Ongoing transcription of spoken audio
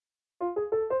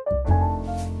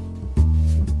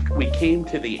we came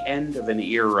to the end of an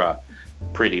era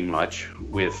pretty much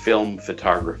with film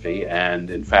photography.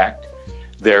 And in fact,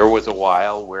 there was a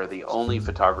while where the only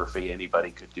photography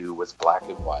anybody could do was black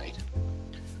and white.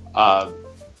 Uh,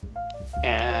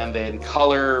 and then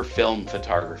color film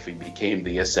photography became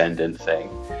the ascendant thing.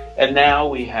 And now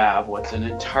we have what's an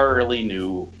entirely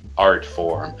new art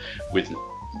form with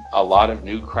a lot of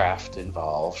new craft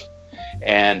involved.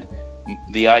 And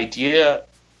the idea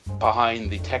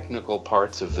behind the technical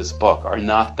parts of this book are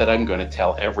not that I'm going to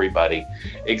tell everybody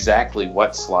exactly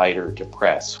what slider to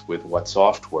press with what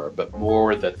software, but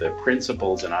more that the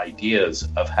principles and ideas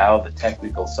of how the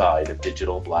technical side of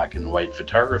digital black and white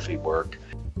photography work.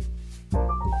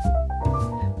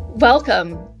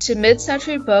 Welcome to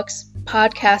Mid-Century Books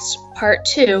Podcast Part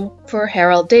 2 for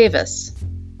Harold Davis.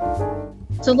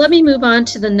 So let me move on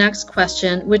to the next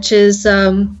question, which is,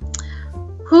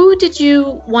 who did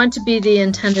you want to be the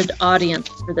intended audience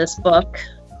for this book,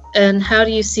 and how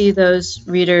do you see those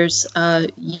readers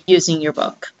using your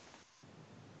book?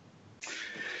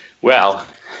 Well,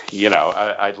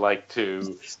 I'd like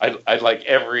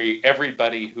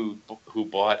everybody who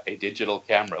bought a digital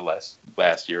camera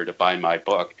last year to buy my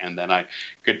book, and then I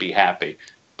could be happy.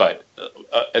 But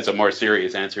as a more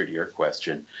serious answer to your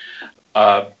question,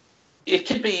 my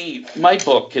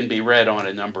book can be read on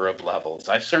a number of levels.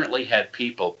 I've certainly had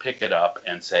people pick it up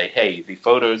and say, hey, the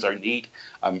photos are neat.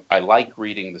 I like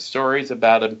reading the stories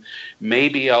about them.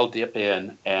 Maybe I'll dip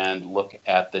in and look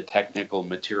at the technical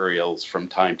materials from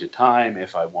time to time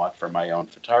if I want for my own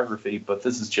photography. But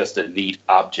this is just a neat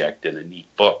object and a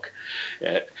neat book.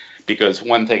 Because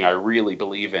one thing I really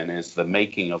believe in is the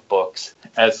making of books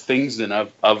as things in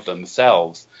of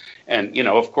themselves. And,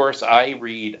 of course, I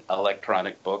read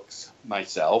electronic books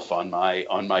myself on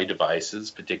my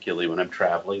devices, particularly when I'm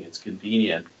traveling. It's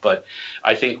convenient. But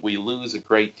I think we lose a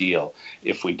great deal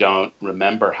if we don't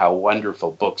remember how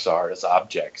wonderful books are as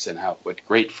objects and what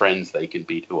great friends they can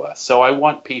be to us. So I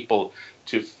want people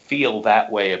to feel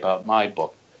that way about my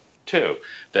book, too,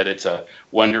 that it's a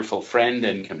wonderful friend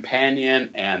and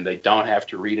companion, and they don't have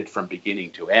to read it from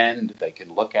beginning to end. They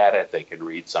can look at it. They can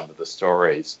read some of the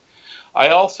stories. I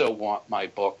also want my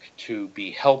book to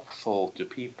be helpful to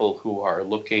people who are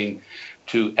looking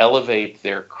to elevate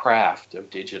their craft of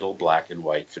digital black and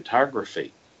white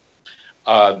photography.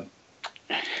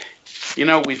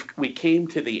 We came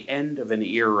to the end of an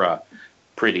era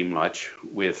pretty much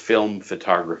with film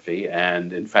photography.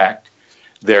 And in fact,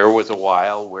 there was a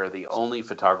while where the only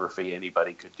photography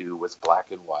anybody could do was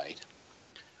black and white.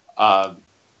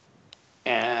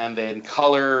 And then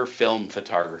color film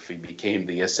photography became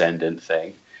the ascendant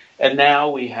thing. And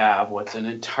now we have what's an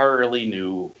entirely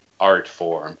new art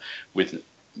form with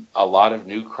a lot of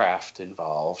new craft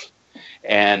involved.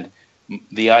 And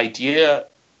the idea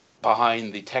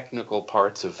behind the technical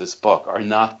parts of this book are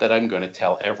not that I'm going to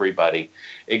tell everybody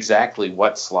exactly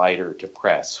what slider to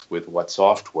press with what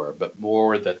software, but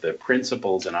more that the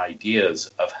principles and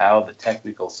ideas of how the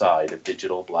technical side of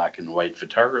digital black and white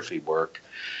photography work,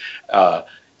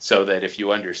 so that if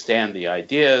you understand the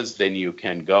ideas, then you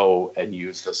can go and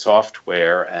use the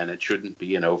software, and it shouldn't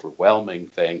be an overwhelming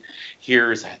thing.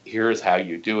 Here's how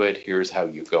you do it. Here's how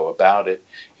you go about it.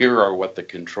 Here are what the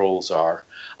controls are.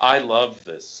 I love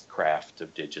this craft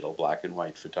of digital black and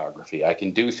white photography. I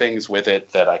can do things with it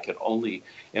that I could only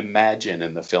imagine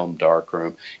in the film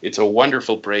darkroom. It's a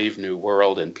wonderful, brave new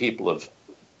world, and people have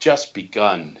just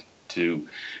begun to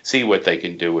see what they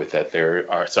can do with it.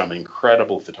 There are some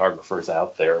incredible photographers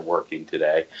out there working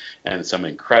today, and some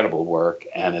incredible work,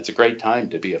 and it's a great time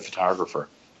to be a photographer.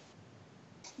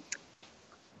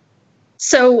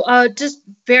 So just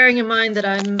bearing in mind that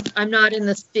I'm not in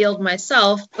this field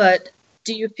myself, but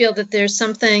do you feel that there's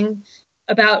something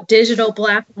about digital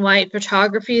black and white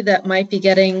photography that might be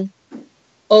getting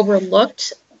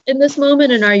overlooked in this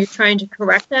moment, and are you trying to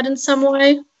correct that in some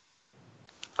way?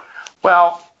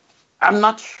 Well, I'm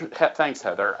not sure. Thanks,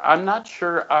 Heather. I'm not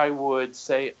sure I would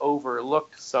say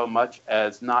overlooked so much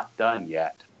as not done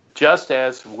yet. Just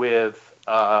as with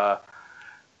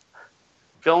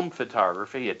film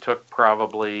photography, it took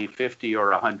probably 50 or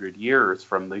 100 years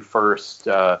from the first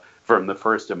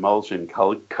emulsion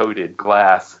coated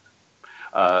glass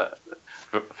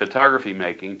photography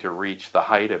making to reach the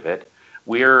height of it.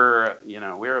 We're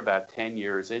about 10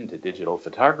 years into digital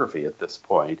photography at this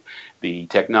point. The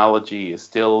technology is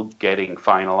still getting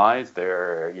finalized.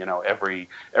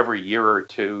 Every year or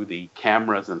two, the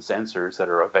cameras and sensors that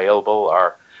are available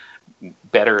are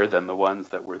better than the ones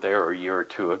that were there a year or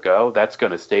two ago. That's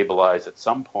going to stabilize at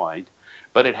some point,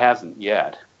 but it hasn't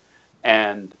yet.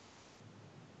 And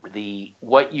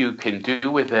what you can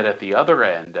do with it at the other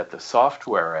end, at the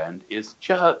software end, is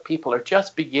just people are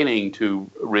just beginning to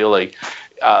really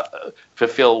uh,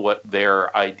 fulfill what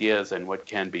their ideas and what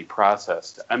can be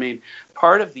processed. I mean,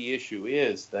 part of the issue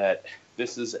is that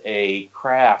this is a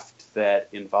craft that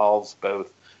involves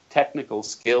both technical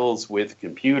skills with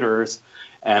computers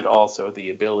and also the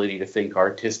ability to think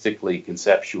artistically,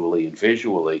 conceptually, and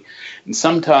visually. And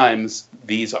sometimes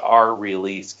these are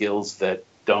really skills that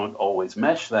don't always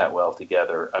mesh that well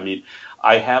together. I mean,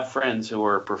 I have friends who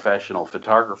are professional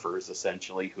photographers,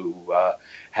 essentially, who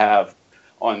have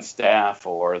on staff,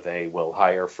 or they will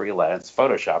hire freelance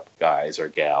Photoshop guys or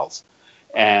gals.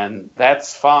 And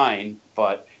that's fine,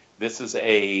 but this is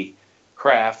a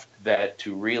craft that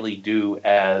to really do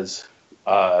as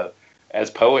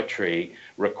poetry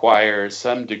requires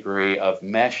some degree of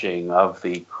meshing of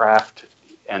the craft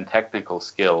and technical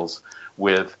skills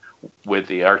with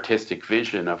the artistic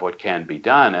vision of what can be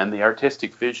done. And the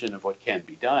artistic vision of what can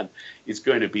be done is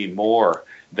going to be more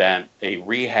than a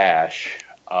rehash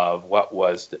of what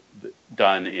was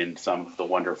done in some of the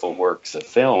wonderful works of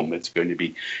film. It's going to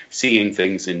be seeing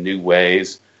things in new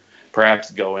ways, perhaps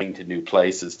going to new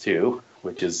places too,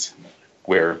 which is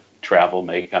where travel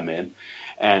may come in,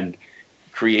 and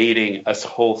creating a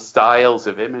whole styles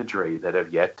of imagery that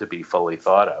have yet to be fully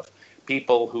thought of.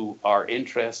 People who are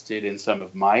interested in some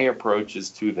of my approaches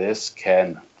to this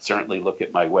can certainly look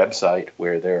at my website,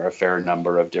 where there are a fair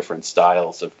number of different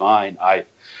styles of mine.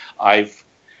 I've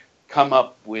come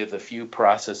up with a few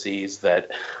processes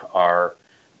that are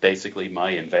basically my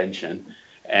invention,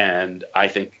 and I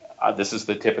think this is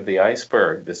the tip of the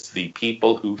iceberg. The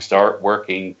people who start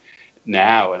working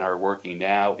now and are working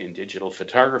now in digital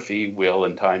photography will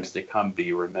in times to come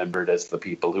be remembered as the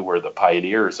people who were the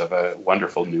pioneers of a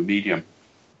wonderful new medium.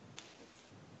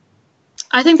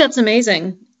 I think that's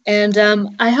amazing. And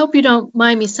I hope you don't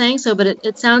mind me saying so, but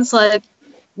it sounds like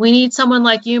we need someone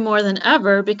like you more than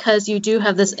ever, because you do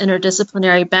have this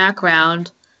interdisciplinary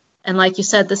background. And like you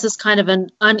said, this is kind of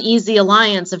an uneasy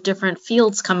alliance of different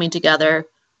fields coming together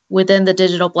within the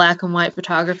digital black and white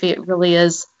photography. It really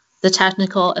is the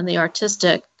technical and the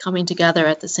artistic coming together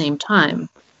at the same time.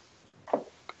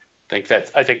 I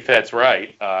think that's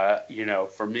right.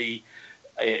 For me,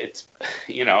 it's,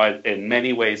 in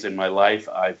many ways in my life,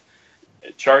 I've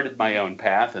charted my own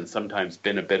path and sometimes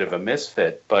been a bit of a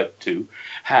misfit, but to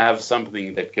have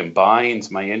something that combines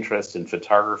my interest in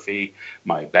photography,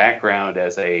 my background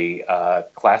as a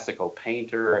classical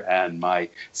painter, and my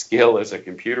skill as a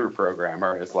computer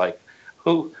programmer is like,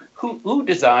 who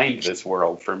designed this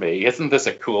world for me? Isn't this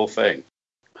a cool thing?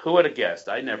 Who would have guessed?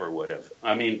 I never would have.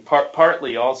 I mean,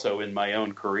 partly also in my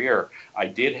own career, I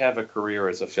did have a career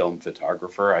as a film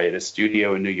photographer. I had a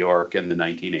studio in New York in the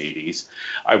 1980s.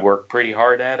 I worked pretty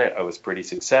hard at it. I was pretty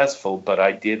successful, but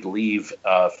I did leave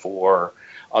for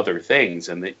other things.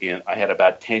 And I had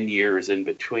about 10 years in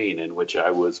between in which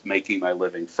I was making my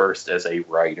living first as a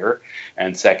writer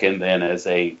and second then as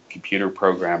a computer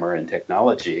programmer and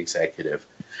technology executive.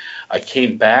 I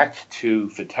came back to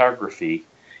photography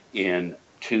in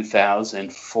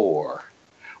 2004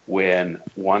 when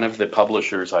one of the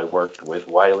publishers I worked with,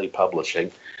 Wiley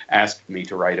Publishing, asked me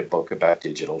to write a book about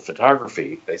digital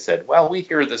photography. They said, well, we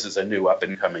hear this is a new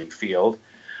up-and-coming field.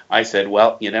 I said,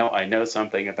 well, I know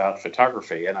something about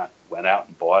photography, and I went out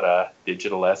and bought a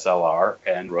digital SLR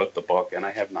and wrote the book, and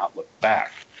I have not looked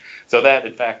back. So that,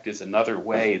 in fact, is another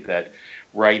way that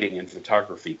writing and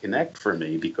photography connect for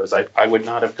me, because I would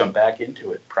not have come back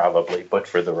into it probably but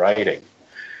for the writing.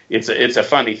 It's a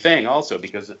funny thing also,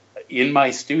 because in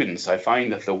my students, I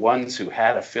find that the ones who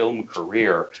had a film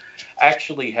career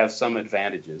actually have some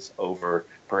advantages over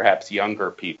perhaps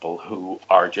younger people who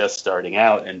are just starting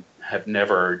out and have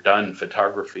never done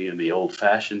photography in the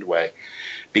old-fashioned way,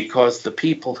 because the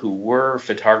people who were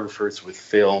photographers with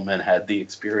film and had the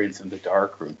experience in the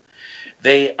darkroom,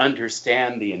 they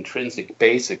understand the intrinsic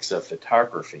basics of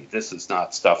photography. This is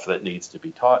not stuff that needs to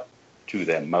be taught to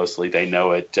them. Mostly they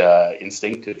know it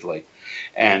instinctively.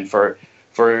 And for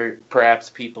perhaps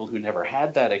people who never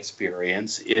had that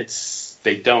experience,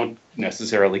 they don't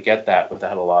necessarily get that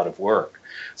without a lot of work.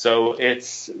 So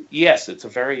it's a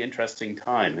very interesting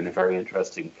time and a very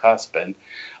interesting cusp. And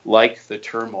like the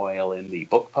turmoil in the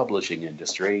book publishing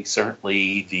industry,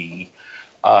 certainly the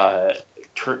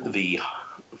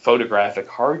photographic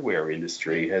hardware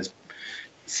industry has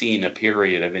seen a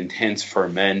period of intense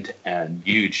ferment and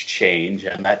huge change,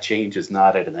 and that change is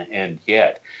not at an end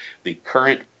yet. The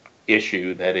current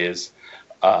issue that is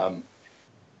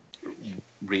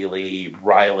really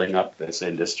riling up this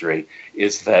industry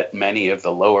is that many of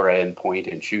the lower end point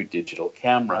and shoot digital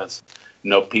cameras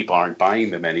No, people aren't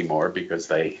buying them anymore because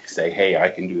they say, hey, I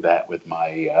can do that with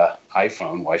my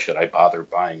iPhone. Why should I bother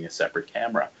buying a separate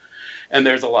camera? And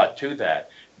there's a lot to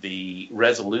that. The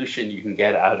resolution you can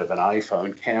get out of an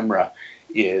iPhone camera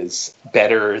is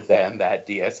better than that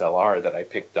DSLR that I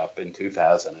picked up in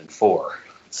 2004.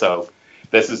 So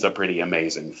this is a pretty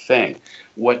amazing thing.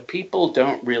 What people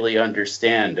don't really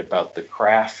understand about the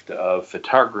craft of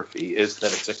photography is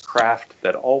that it's a craft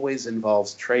that always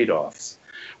involves trade-offs.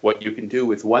 What you can do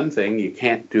with one thing, you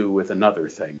can't do with another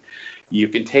thing. You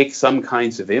can take some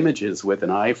kinds of images with an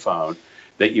iPhone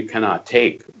that you cannot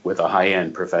take with a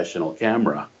high-end professional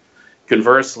camera.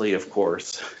 Conversely, of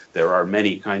course, there are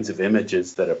many kinds of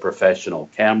images that a professional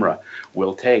camera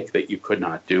will take that you could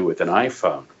not do with an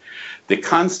iPhone. The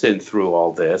constant through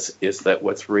all this is that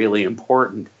what's really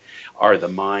important are the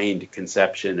mind,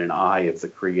 conception, and eye of the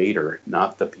creator,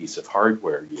 not the piece of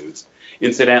hardware used.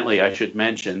 Incidentally, I should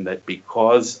mention that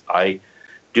because I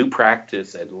do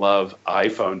practice and love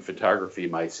iPhone photography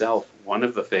myself, one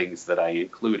of the things that I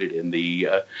included in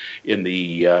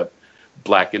the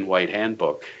black and white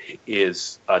handbook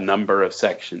is a number of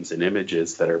sections and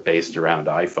images that are based around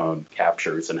iPhone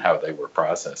captures and how they were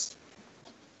processed.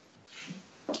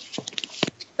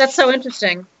 That's so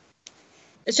interesting.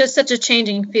 It's just such a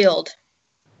changing field.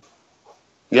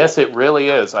 Yes, it really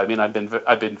is. I mean, I've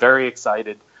been very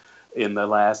excited in the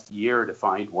last year to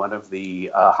find one of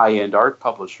the high-end art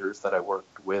publishers that I work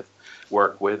with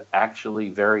actually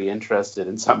very interested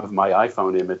in some of my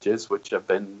iPhone images, which have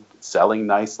been selling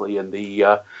nicely in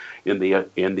the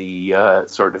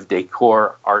sort of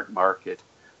decor art market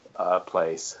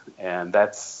place, and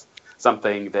that's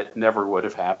something that never would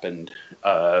have happened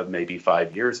maybe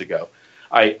 5 years ago.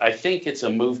 I think it's a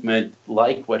movement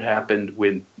like what happened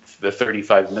when the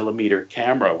 35 millimeter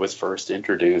camera was first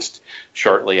introduced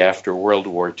shortly after World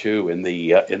War II in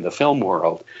the film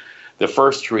world. The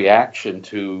first reaction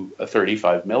to a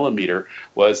 35 millimeter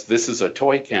was, this is a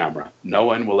toy camera. No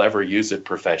one will ever use it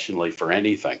professionally for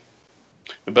anything.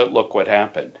 But look what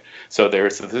happened. So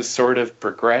there's this sort of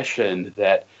progression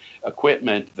that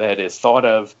equipment that is thought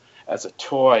of as a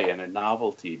toy and a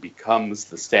novelty becomes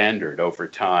the standard over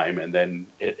time, and then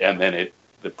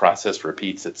the process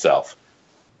repeats itself.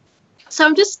 So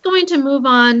I'm just going to move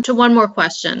on to one more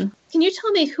question. Can you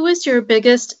tell me who is your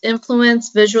biggest influence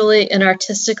visually and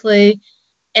artistically,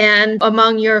 and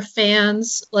among your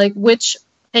fans, like which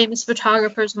famous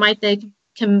photographers might they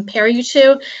compare you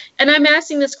to? And I'm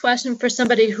asking this question for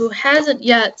somebody who hasn't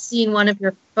yet seen one of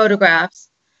your photographs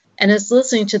and is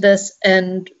listening to this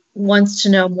and wants to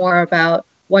know more about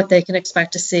what they can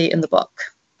expect to see in the book.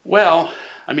 Well,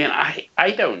 I mean,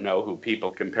 I don't know who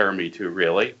people compare me to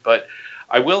really, but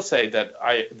I will say that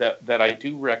I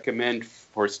do recommend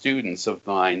for students of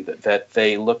mine that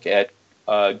they look at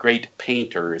great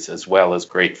painters as well as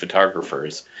great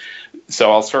photographers. So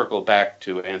I'll circle back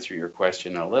to answer your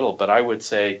question a little, but I would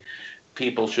say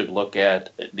people should look at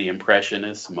the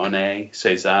Impressionists, Monet,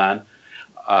 Cézanne,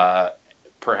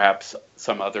 perhaps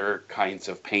some other kinds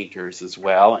of painters as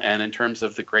well. And in terms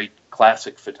of the great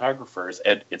classic photographers,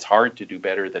 it's hard to do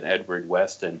better than Edward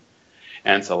Weston,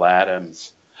 Ansel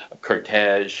Adams,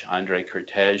 Cortege. André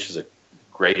Cortege is a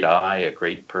great eye, a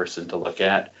great person to look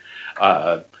at.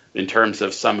 In terms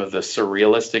of some of the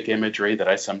surrealistic imagery that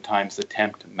I sometimes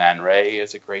attempt, Man Ray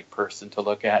is a great person to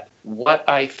look at. What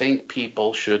I think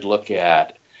people should look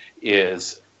at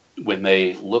is, when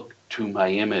they look to my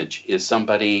image, is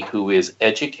somebody who is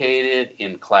educated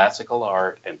in classical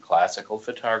art and classical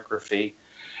photography,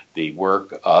 the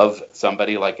work of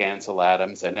somebody like Ansel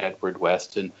Adams and Edward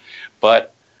Weston,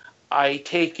 but I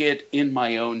take it in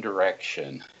my own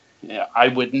direction. I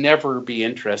would never be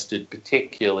interested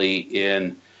particularly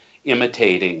in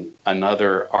imitating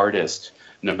another artist,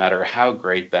 no matter how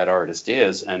great that artist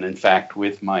is. And in fact,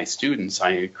 with my students,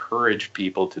 I encourage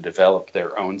people to develop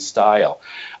their own style.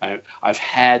 I've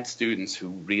had students who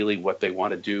really what they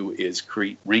want to do is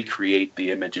recreate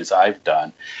the images I've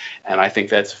done. And I think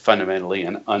that's fundamentally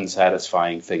an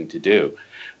unsatisfying thing to do.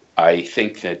 I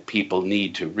think that people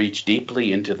need to reach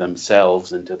deeply into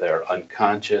themselves, into their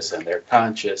unconscious and their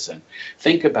conscious, and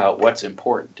think about what's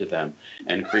important to them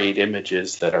and create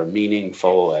images that are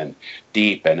meaningful and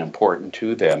deep and important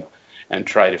to them, and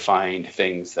try to find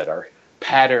things that are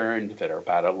patterned, that are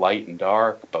about a light and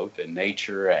dark, both in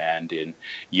nature and in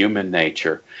human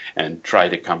nature, and try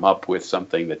to come up with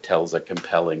something that tells a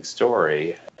compelling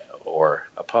story or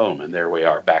a poem. And there we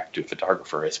are, back to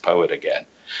photographer as poet again.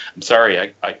 I'm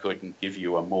sorry I couldn't give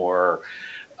you a more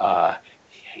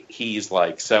he's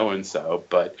like so-and-so,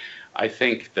 but I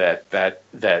think that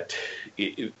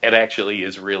it actually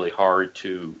is really hard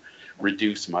to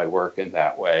reduce my work in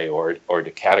that way or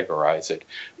to categorize it.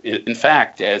 In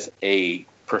fact, as a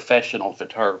professional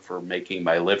photographer making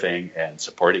my living and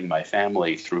supporting my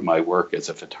family through my work as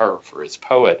a photographer, as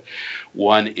poet,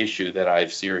 one issue that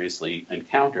I've seriously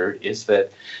encountered is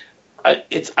that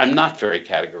I'm not very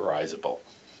categorizable.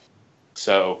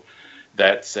 So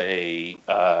that's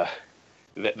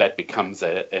that becomes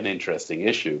an interesting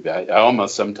issue. I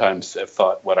almost sometimes have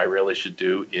thought what I really should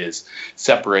do is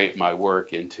separate my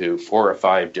work into 4 or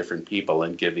 5 different people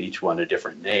and give each one a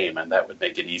different name, and that would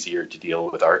make it easier to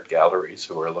deal with art galleries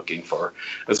who are looking for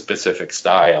a specific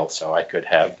style. So I could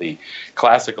have the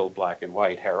classical black and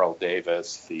white Harold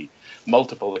Davis, the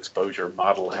multiple exposure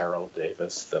model Harold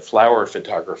Davis, the flower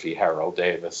photography Harold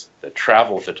Davis, the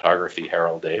travel photography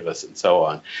Harold Davis, and so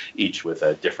on, each with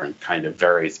a different kind of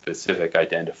very specific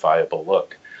identifiable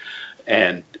look.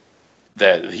 And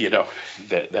that, you know,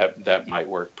 that might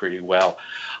work pretty well.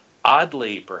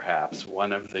 Oddly, perhaps,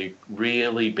 one of the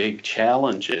really big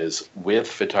challenges with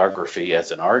photography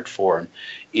as an art form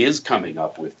is coming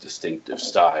up with distinctive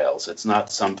styles. It's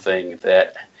not something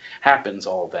that happens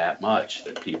all that much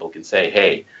that people can say,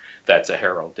 hey, that's a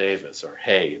Harold Davis, or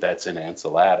hey, that's an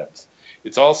Ansel Adams.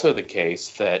 It's also the case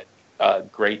that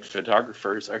great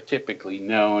photographers are typically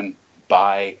known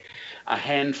by a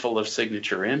handful of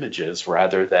signature images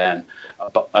rather than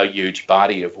a huge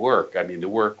body of work. I mean, the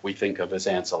work we think of as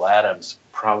Ansel Adams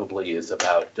probably is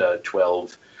about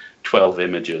 12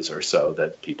 images or so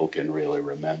that people can really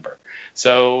remember.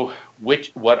 So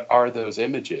what are those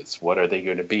images? What are they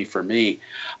going to be for me?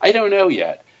 I don't know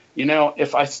yet. You know,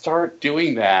 if I start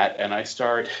doing that and I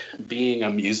start being a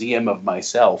museum of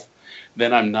myself,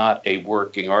 then I'm not a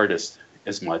working artist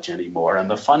as much anymore. And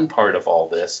the fun part of all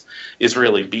this is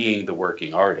really being the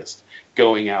working artist,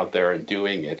 going out there and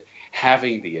doing it,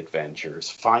 having the adventures,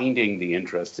 finding the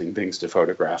interesting things to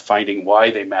photograph, finding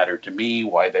why they matter to me,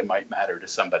 why they might matter to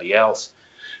somebody else,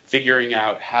 figuring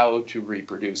out how to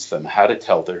reproduce them, how to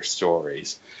tell their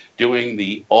stories,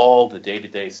 doing all the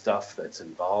day-to-day stuff that's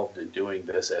involved in doing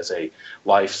this as a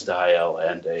lifestyle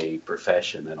and a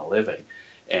profession and a living.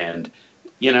 And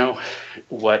you know,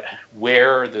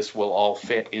 where this will all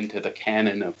fit into the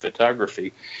canon of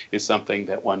photography is something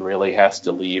that one really has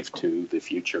to leave to the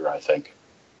future, I think.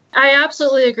 I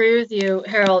absolutely agree with you,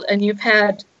 Harold. And you've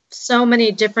had so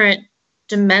many different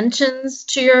dimensions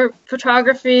to your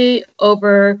photography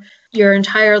over your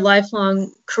entire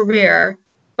lifelong career.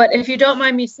 But if you don't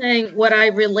mind me saying what I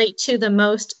relate to the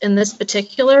most in this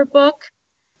particular book,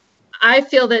 I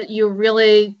feel that you're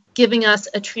really giving us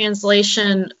a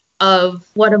translation of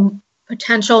what a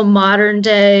potential modern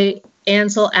day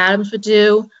Ansel Adams would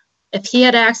do if he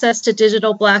had access to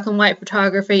digital black and white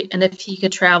photography and if he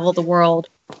could travel the world.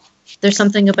 There's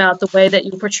something about the way that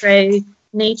you portray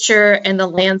nature and the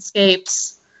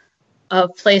landscapes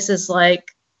of places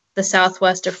like the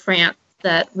southwest of France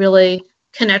that really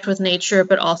connect with nature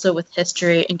but also with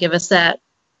history and give us that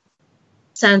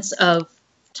sense of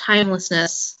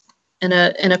timelessness in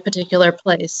a particular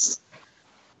place.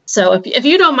 So if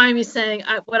you don't mind me saying,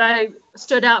 what I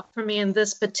stood out for me in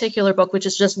this particular book, which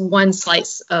is just one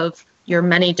slice of your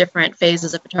many different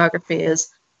phases of photography,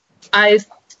 is I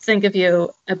think of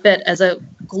you a bit as a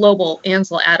global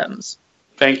Ansel Adams.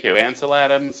 Thank you. Ansel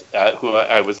Adams, who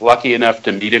I was lucky enough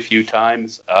to meet a few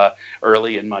times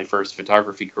early in my first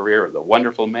photography career, was a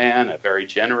wonderful man, a very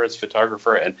generous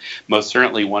photographer, and most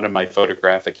certainly one of my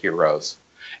photographic heroes.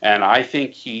 And I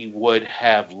think he would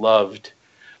have loved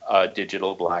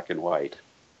digital black and white.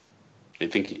 I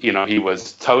think, you know, he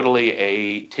was totally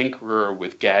a tinkerer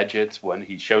with gadgets. When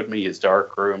he showed me his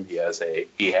darkroom, he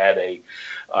had a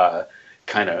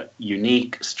kind of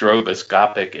unique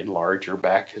stroboscopic enlarger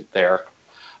back there.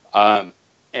 And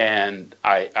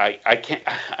I'm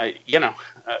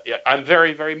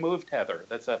very, very moved, Heather.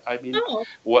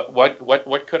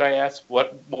 What could I ask?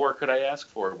 What more could I ask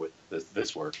for with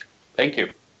this work? Thank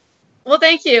you. Well,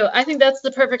 thank you. I think that's the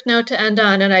perfect note to end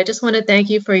on. And I just want to thank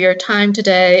you for your time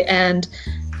today. And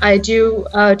I do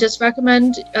just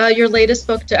recommend your latest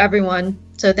book to everyone.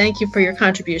 So thank you for your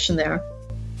contribution there.